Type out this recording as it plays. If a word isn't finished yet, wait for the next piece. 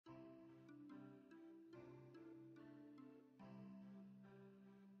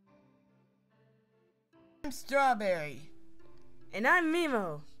I'm Strawberry. And I'm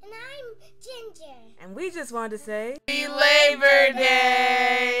Mimo. And I'm Ginger. And we just wanted to say Happy Labor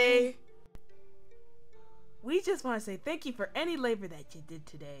Day! We just want to say thank you for any labor that you did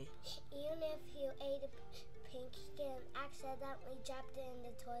today. Even if you ate a pumpkin and accidentally dropped it in the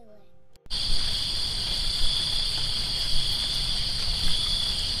toilet.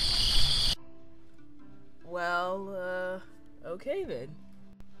 Well, okay then.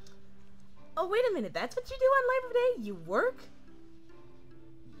 Oh, wait a minute. That's what you do on Labor Day? You work?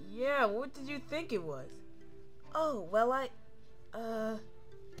 Yeah, what did you think it was? Oh, well,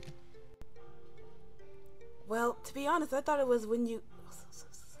 well, to be honest, I thought it was when you...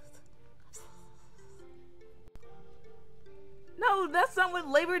 No, that's not what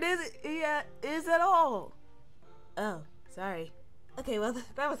Labor Day is at all. Oh, sorry. Okay, well,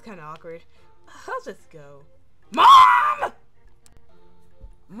 that was kind of awkward. I'll just go. Mom!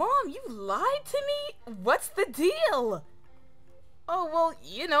 Mom, you lied to me? What's the deal? Oh, well,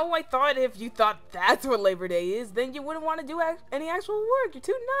 you know, I thought if you thought that's what Labor Day is, then you wouldn't want to do any actual work. You're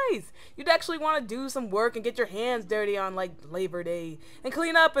too nice. You'd actually want to do some work and get your hands dirty on, like, Labor Day. And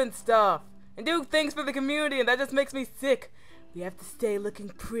clean up and stuff. And do things for the community, and that just makes me sick. We have to stay looking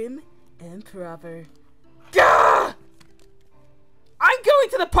prim and proper. Gah! I'm going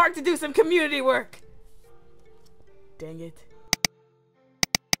to the park to do some community work! Dang it.